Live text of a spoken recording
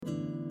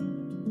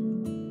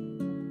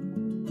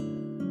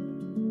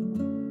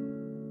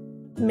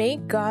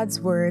Make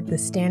God's Word the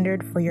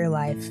standard for your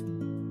life.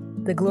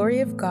 The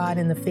glory of God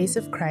in the face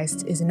of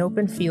Christ is an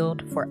open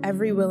field for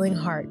every willing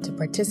heart to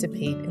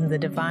participate in the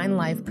divine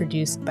life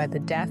produced by the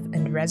death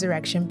and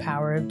resurrection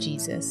power of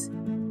Jesus.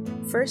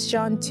 1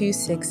 John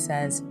 2:6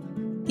 says,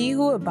 "He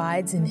who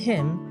abides in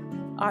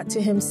him ought to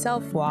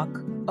himself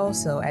walk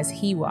also as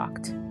he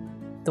walked."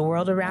 The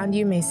world around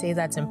you may say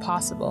that's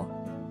impossible,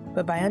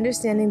 but by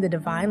understanding the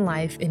divine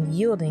life and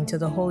yielding to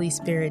the Holy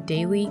Spirit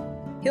daily,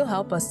 He'll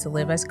help us to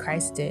live as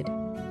Christ did.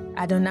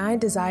 Adonai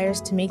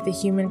desires to make the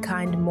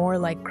humankind more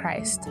like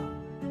Christ.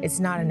 It's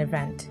not an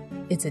event,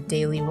 it's a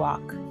daily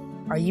walk.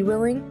 Are you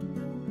willing?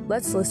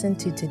 Let's listen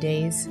to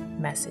today's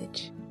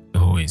message.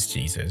 Who is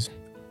Jesus?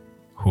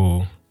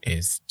 Who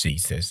is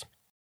Jesus?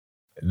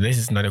 This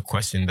is not a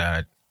question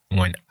that,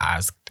 when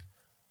asked,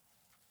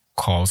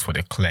 calls for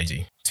the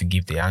clergy to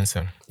give the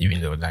answer,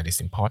 even though that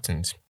is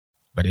important.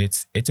 But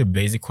it's a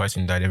basic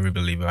question that every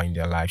believer in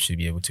their life should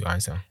be able to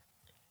answer.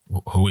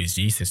 Who is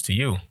Jesus to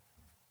you?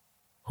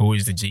 Who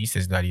is the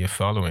Jesus that you're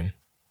following?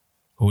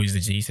 Who is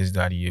the Jesus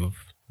that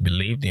you've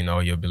believed in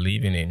or you're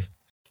believing in?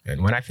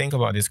 And when I think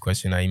about this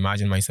question, I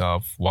imagine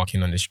myself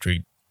walking on the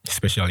street,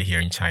 especially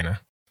here in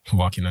China,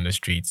 walking on the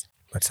streets,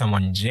 but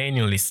someone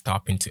genuinely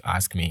stopping to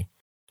ask me,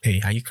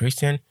 "Hey, are you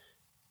Christian?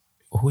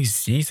 Who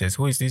is Jesus?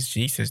 Who is this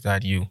Jesus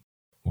that you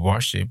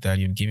worship, that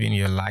you've given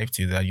your life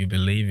to, that you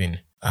believe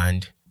in?"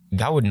 And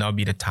that would not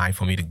be the time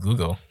for me to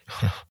Google.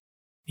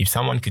 If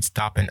someone could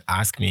stop and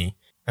ask me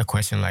a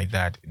question like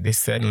that, they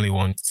certainly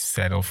won't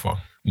settle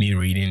for me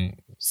reading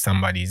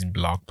somebody's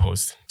blog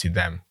post to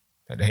them.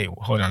 That, "Hey,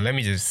 hold on, let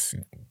me just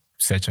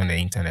search on the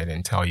internet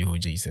and tell you who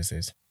Jesus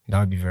is." That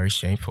would be very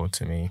shameful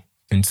to me.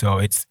 And so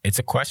it's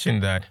a question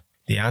that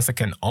the answer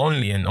can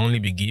only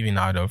be given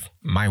out of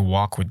my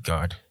walk with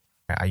God.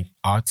 I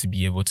ought to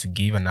be able to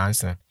give an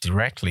answer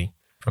directly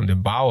from the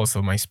bowels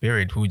of my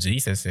spirit who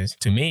Jesus is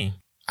to me,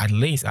 at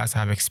least as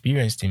I've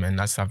experienced him and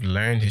as I've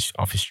learned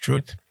of his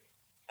truth.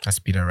 As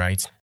Peter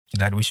writes,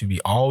 that we should be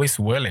always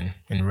willing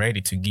and ready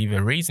to give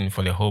a reason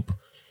for the hope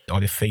or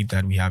the faith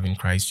that we have in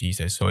Christ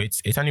Jesus. So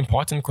it's an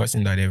important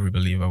question that every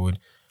believer would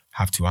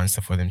have to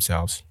answer for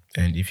themselves.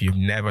 And if you've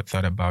never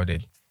thought about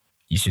it,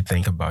 you should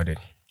think about it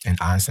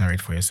and answer it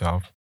for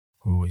yourself.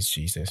 Who is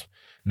Jesus?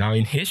 Now,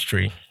 in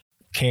history,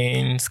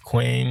 kings,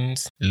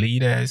 queens,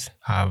 leaders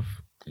have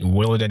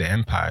wielded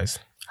empires,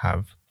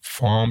 have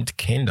formed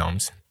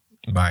kingdoms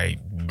by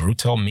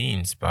brutal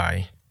means,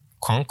 by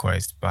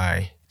conquest,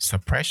 by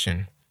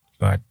suppression.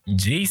 But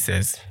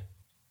Jesus,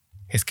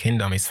 his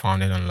kingdom is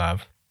founded on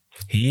love.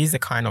 He is the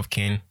kind of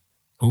king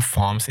who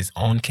forms his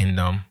own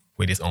kingdom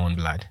with his own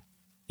blood.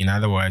 In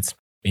other words,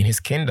 in his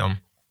kingdom,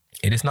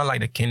 it is not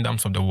like the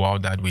kingdoms of the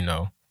world that we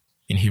know.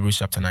 In Hebrews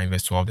chapter 9,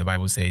 verse 12, the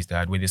Bible says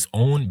that with his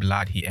own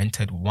blood, he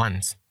entered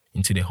once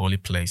into the holy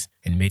place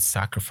and made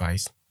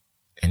sacrifice.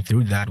 And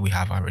through that, we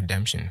have our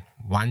redemption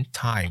one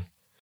time.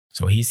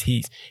 So he's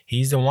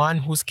the one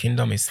whose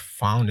kingdom is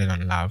founded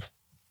on love.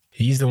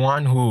 He's the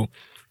one who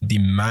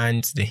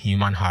demands the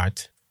human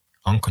heart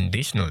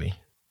unconditionally,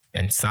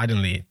 and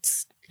suddenly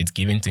it's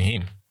given to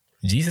him.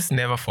 Jesus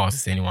never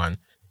forces anyone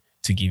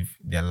to give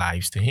their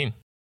lives to him.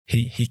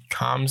 He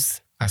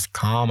comes as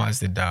calm as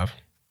the dove,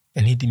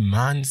 and he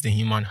demands the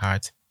human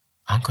heart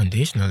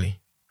unconditionally,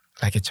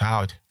 like a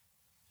child.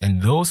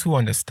 And those who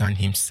understand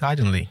him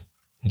suddenly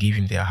give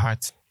him their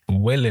hearts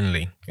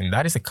willingly. And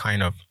that is the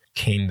kind of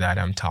king that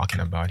I'm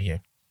talking about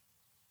here.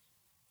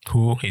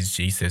 Who is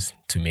Jesus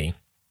to me?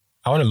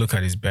 I want to look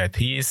at his birth.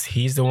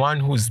 He's the one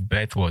whose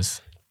birth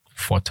was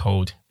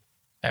foretold.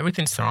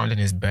 Everything surrounding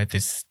his birth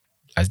is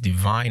as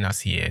divine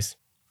as he is.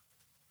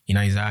 In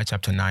Isaiah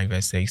chapter 9,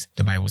 verse 6,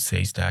 the Bible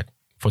says that,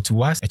 "For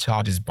to us a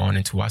child is born,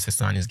 and to us a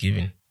son is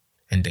given,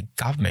 and the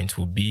government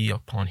will be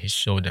upon his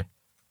shoulder."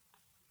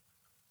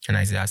 And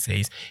Isaiah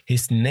says,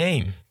 "His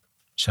name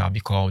shall be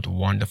called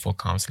Wonderful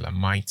Counselor,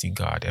 Mighty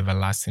God,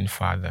 Everlasting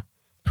Father,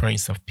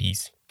 Prince of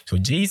Peace." So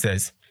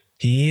Jesus,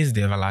 he is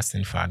the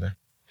everlasting Father.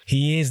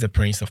 He is the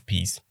Prince of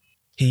Peace.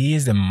 He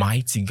is the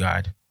mighty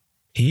God.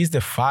 He is the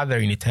Father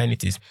in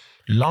eternities.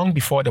 Long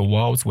before the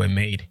worlds were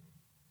made,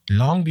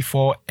 long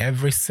before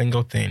every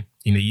single thing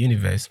in the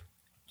universe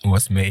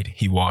was made,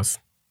 he was.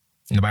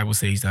 And the Bible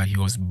says that he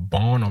was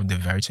born of the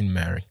Virgin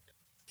Mary.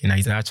 In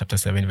Isaiah chapter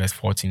 7, verse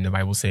 14, the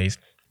Bible says,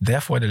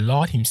 "Therefore the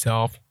Lord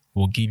himself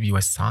will give you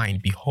a sign.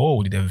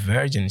 Behold, the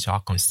virgin shall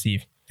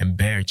conceive and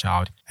bear a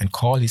child, and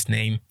call his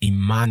name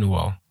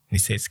Emmanuel." And he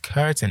says,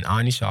 "Curds and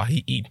honey shall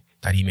he eat,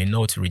 that he may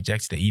know to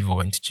reject the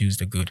evil and to choose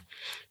the good."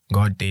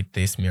 God did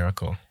this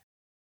miracle.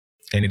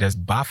 And it has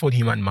baffled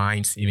human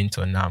minds even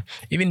till now.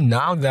 Even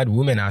now that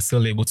women are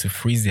still able to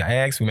freeze their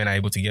eggs, women are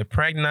able to get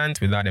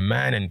pregnant without a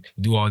man and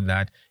do all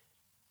that,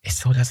 it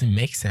still doesn't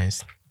make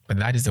sense. But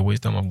that is the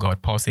wisdom of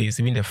God. Paul says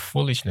even the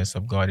foolishness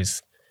of God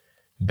is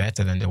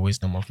better than the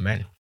wisdom of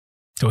men.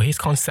 So his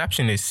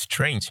conception is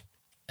strange.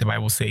 The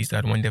Bible says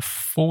that when the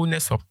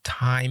fullness of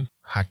time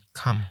had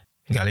come,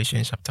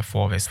 Galatians chapter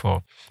 4, verse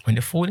 4, when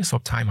the fullness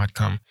of time had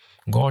come,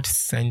 God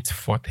sent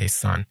forth his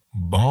son,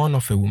 born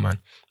of a woman,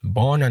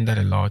 born under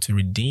the law, to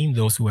redeem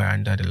those who are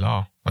under the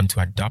law unto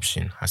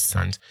adoption as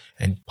sons.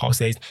 And Paul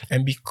says,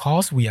 and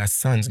because we are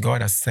sons,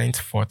 God has sent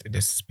forth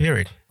the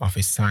spirit of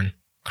his son,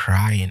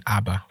 crying,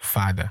 Abba,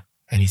 Father.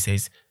 And he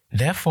says,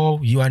 therefore,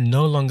 you are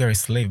no longer a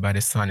slave by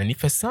the son. And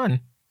if a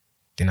son,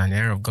 then an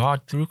heir of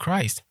God through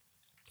Christ.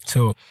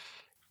 So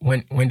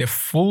when the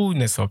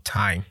fullness of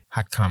time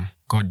had come,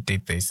 God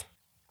did this.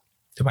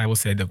 The Bible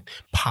said the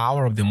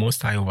power of the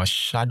Most High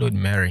overshadowed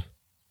Mary.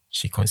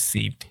 She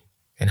conceived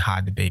and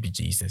had the baby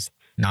Jesus.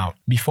 Now,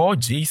 before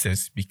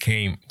Jesus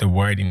became the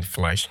Word in the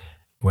flesh,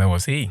 where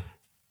was he?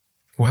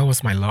 Where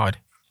was my Lord?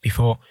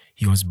 Before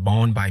he was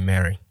born by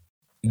Mary.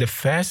 The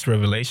first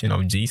revelation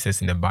of Jesus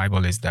in the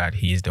Bible is that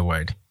he is the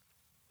Word.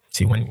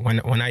 See,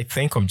 when I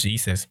think of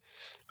Jesus,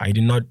 I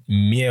do not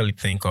merely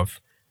think of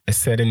a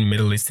certain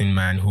Middle Eastern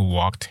man who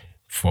walked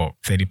for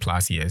 30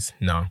 plus years.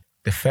 No.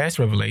 The first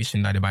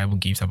revelation that the Bible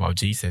gives about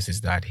Jesus is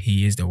that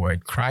he is the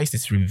Word. Christ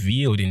is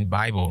revealed in the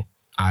Bible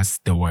as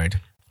the Word.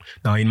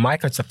 Now, in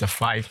Micah chapter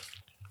 5,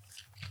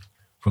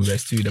 from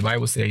verse 2, the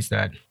Bible says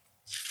that,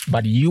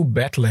 but you,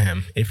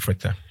 Bethlehem,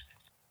 Ephrathah,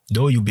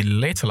 though you be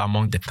little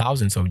among the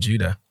thousands of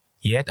Judah,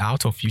 yet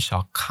out of you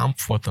shall come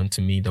forth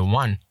unto me the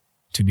one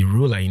to be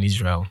ruler in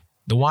Israel,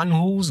 the one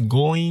whose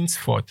goings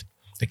forth,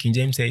 the King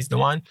James says, the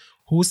one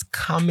whose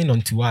coming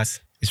unto us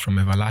is from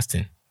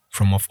everlasting,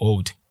 from of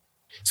old.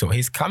 So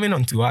his coming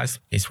unto us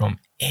is from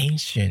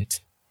ancient.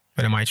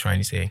 What am I trying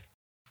to say?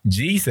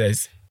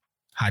 Jesus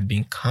had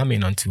been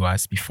coming unto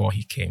us before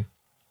he came,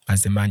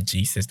 as the man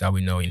Jesus that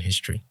we know in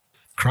history.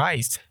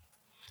 Christ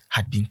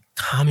had been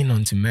coming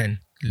unto men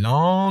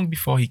long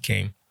before he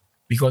came,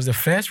 because the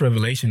first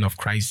revelation of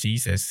Christ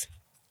Jesus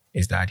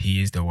is that he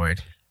is the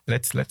Word.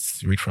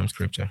 Let's read from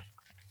Scripture.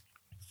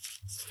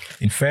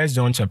 In 1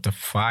 John chapter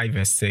 5,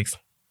 verse 6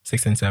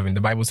 and 7,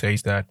 the Bible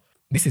says that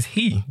this is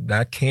he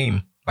that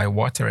came by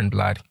water and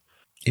blood,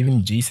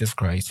 even Jesus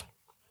Christ,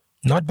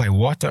 not by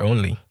water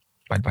only,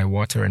 but by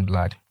water and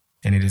blood.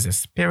 And it is the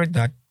Spirit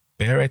that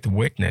beareth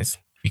witness,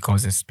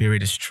 because the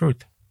Spirit is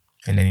truth.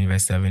 And then in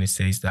verse 7 it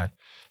says that,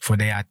 for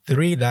there are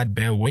three that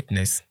bear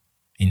witness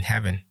in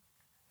heaven,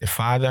 the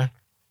Father,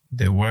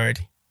 the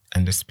Word,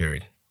 and the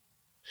Spirit.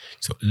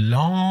 So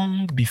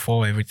long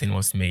before everything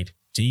was made,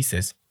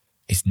 Jesus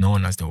is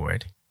known as the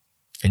Word.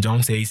 And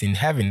John says in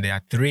heaven there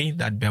are three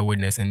that bear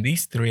witness, and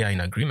these three are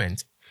in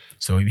agreement.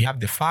 So we have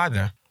the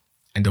Father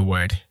and the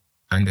Word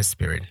and the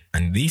Spirit,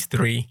 and these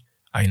three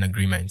are in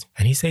agreement.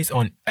 And he says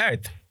on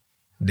earth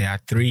there are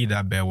three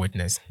that bear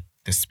witness,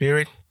 the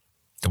Spirit,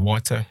 the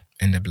water,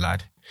 and the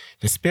blood.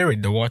 The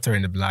Spirit, the water,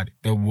 and the blood.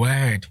 The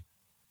Word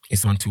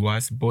is unto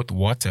us both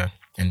water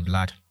and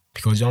blood.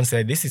 Because John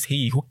said, this is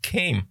he who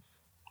came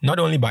not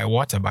only by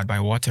water, but by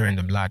water and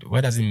the blood.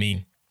 What does it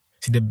mean?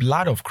 See, the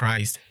blood of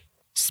Christ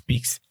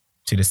speaks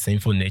to the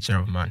sinful nature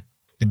of man.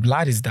 The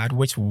blood is that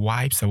which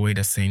wipes away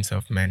the sins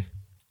of men.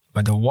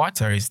 But the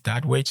water is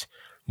that which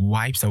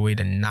wipes away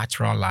the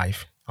natural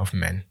life of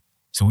men.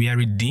 So we are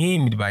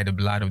redeemed by the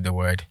blood of the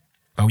Word,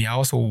 but we are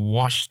also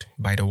washed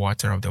by the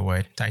water of the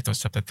Word. Titus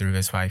chapter 3,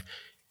 verse 5.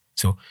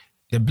 So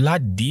the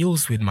blood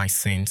deals with my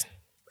sins,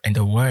 and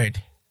the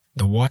Word,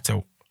 the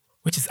water,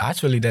 which is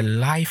actually the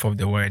life of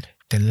the Word,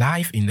 the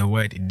life in the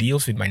Word,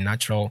 deals with my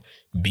natural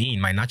being,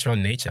 my natural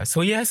nature.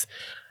 So yes,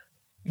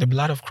 the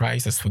blood of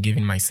Christ has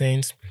forgiven my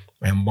sins.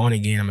 I am born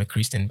again, I'm a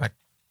Christian. But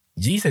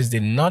Jesus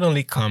did not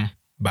only come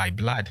by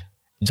blood.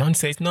 John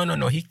says,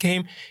 no, he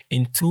came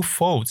in two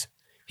folds.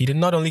 He did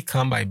not only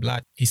come by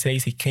blood, he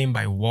says he came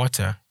by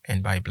water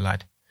and by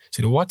blood.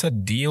 So the water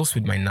deals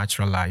with my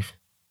natural life.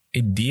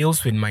 It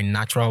deals with my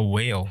natural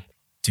will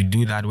to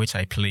do that which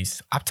I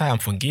please. After I'm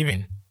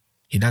forgiven,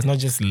 he does not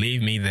just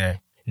leave me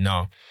there.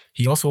 No,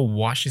 he also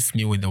washes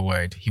me with the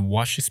Word. He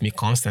washes me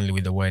constantly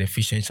with the Word.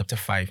 Ephesians chapter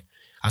 5.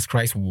 As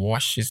Christ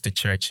washes the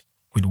church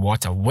with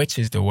water, which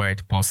is the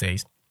Word, Paul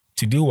says,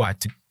 to do what?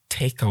 To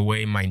take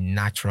away my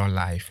natural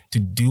life, to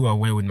do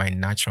away with my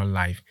natural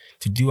life,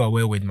 to do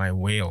away with my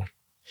will,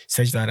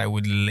 such that I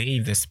would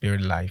live the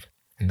Spirit life.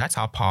 And that's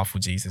how powerful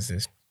Jesus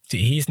is.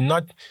 See, he's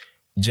not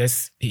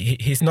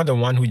the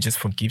one who just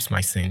forgives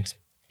my sins.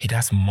 He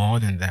does more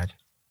than that.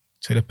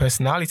 So the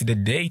personality, the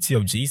deity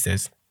of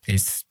Jesus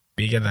is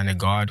bigger than a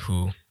God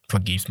who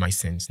forgives my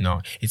sins.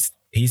 No,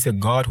 he's a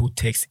God who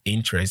takes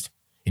interest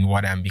in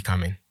what I'm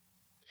becoming.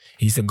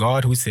 He's a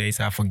God who says,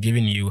 I've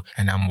forgiven you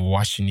and I'm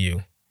washing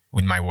you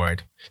with my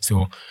Word.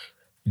 So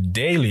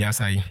daily, as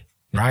I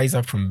rise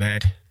up from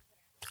bed,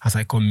 as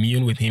I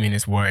commune with him in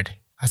his Word,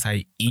 as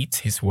I eat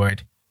his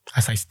Word,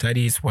 as I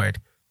study his Word,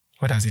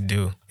 what does it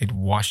do? It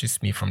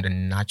washes me from the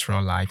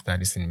natural life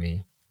that is in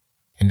me.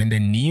 And then the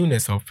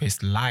newness of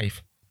his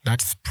life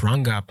that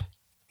sprung up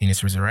in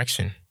his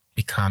resurrection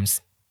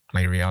becomes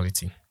my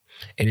reality.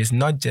 It is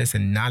not just a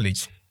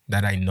knowledge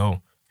that I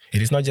know.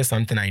 It is not just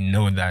something I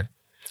know that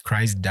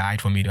Christ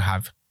died for me to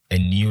have a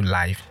new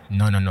life.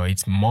 No.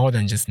 It's more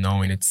than just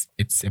knowing.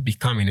 It's a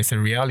becoming. It's a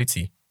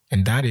reality.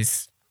 And that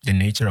is the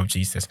nature of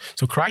Jesus.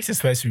 So Christ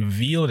is first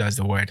revealed as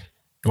the Word.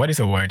 What is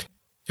a word?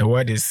 A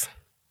word is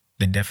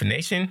the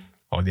definition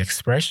or the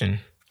expression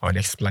or the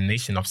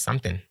explanation of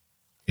something.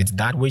 It's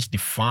that which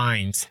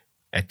defines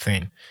a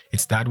thing.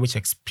 It's that which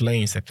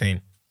explains a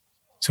thing.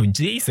 So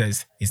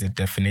Jesus is a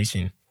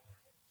definition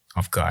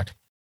of God.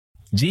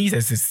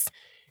 Jesus is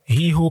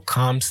he who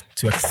comes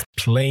to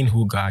explain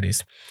who God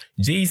is.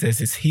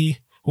 Jesus is he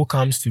who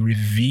comes to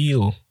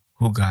reveal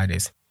who God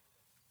is.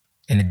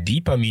 And the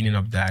deeper meaning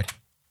of that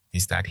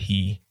is that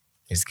he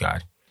is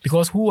God.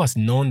 Because who has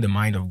known the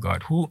mind of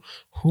God? Who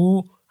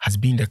has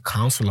been the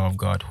counselor of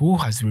God? Who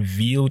has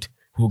revealed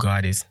who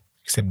God is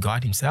except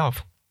God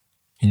himself?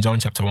 In John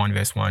chapter 1,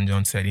 verse 1,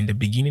 John said, "In the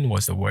beginning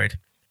was the Word,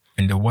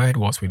 and the Word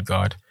was with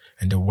God,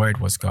 and the Word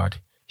was God.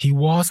 He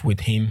was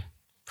with him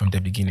from the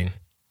beginning."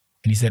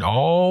 And he said,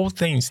 all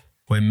things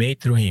were made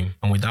through him,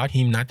 and without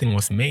him nothing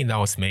was made that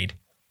was made.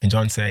 And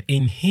John said,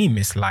 "In him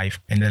is life,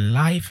 and the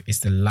life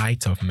is the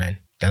light of men.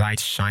 The light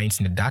shines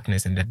in the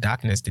darkness, and the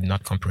darkness did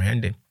not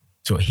comprehend it."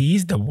 So he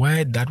is the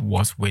Word that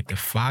was with the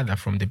Father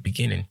from the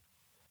beginning.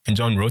 And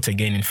John wrote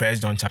again in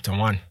 1 John chapter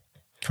 1,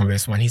 from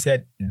verse 1, he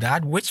said,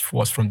 "That which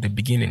was from the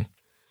beginning,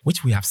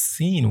 which we have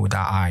seen with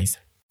our eyes,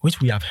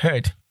 which we have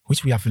heard,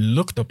 which we have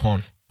looked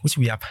upon, which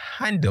we have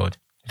handled,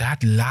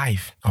 that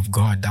life of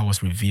God that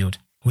was revealed.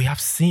 We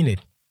have seen it.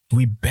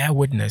 We bear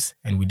witness,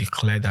 and we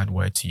declare that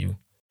word to you."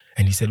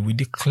 And he said, "We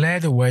declare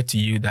the word to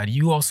you that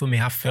you also may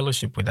have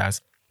fellowship with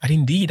us. That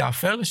indeed our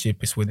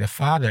fellowship is with the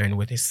Father and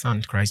with his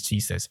Son, Christ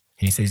Jesus."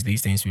 And he says,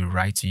 "These things we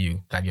write to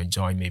you, that your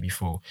joy may be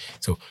full."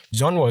 So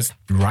John was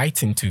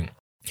writing to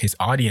his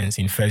audience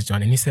in 1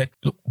 John, and he said,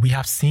 "Look, we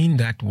have seen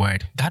that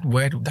word that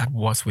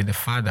was with the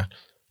Father.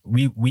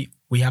 We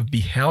have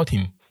beheld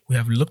him. We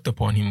have looked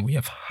upon him. We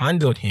have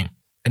handled him.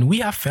 And we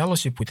have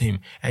fellowship with him."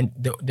 And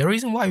the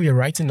reason why we are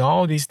writing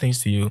all these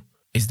things to you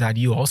is that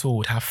you also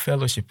would have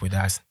fellowship with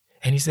us.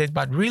 And he says,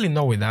 but really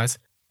not with us,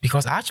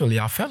 because actually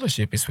our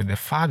fellowship is with the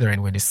Father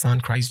and with the Son,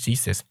 Christ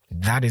Jesus.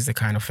 That is the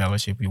kind of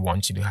fellowship we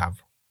want you to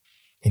have.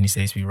 And he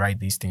says, we write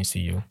these things to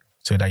you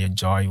so that your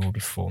joy will be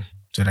full,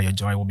 so that your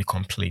joy will be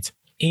complete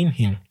in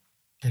him.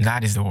 And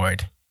that is the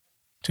word.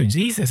 So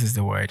Jesus is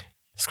the word.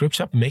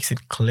 Scripture makes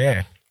it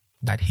clear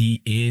that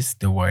he is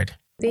the word.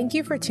 Thank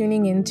you for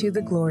tuning in to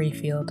The Glory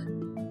Field.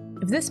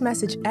 If this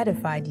message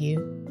edified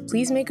you,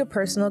 please make a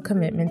personal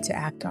commitment to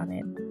act on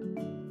it.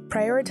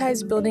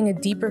 Prioritize building a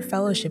deeper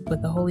fellowship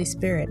with the Holy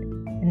Spirit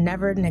and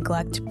never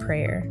neglect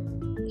prayer.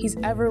 He's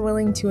ever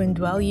willing to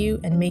indwell you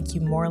and make you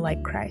more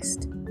like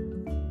Christ.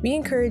 We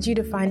encourage you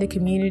to find a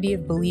community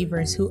of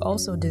believers who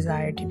also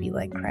desire to be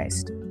like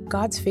Christ.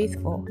 God's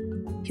faithful.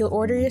 He'll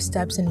order your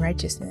steps in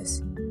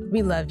righteousness.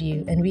 We love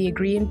you, and we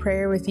agree in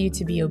prayer with you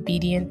to be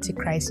obedient to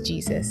Christ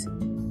Jesus.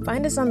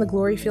 Find us on the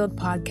Glory Field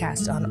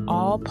podcast on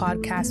all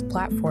podcast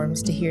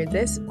platforms to hear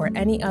this or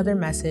any other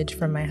message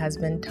from my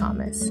husband,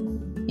 Thomas.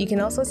 You can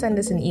also send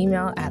us an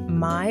email at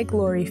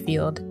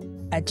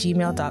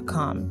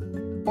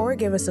mygloryfield@gmail.com or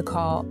give us a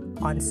call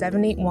on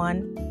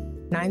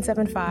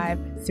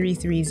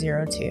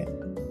 781-975-3302.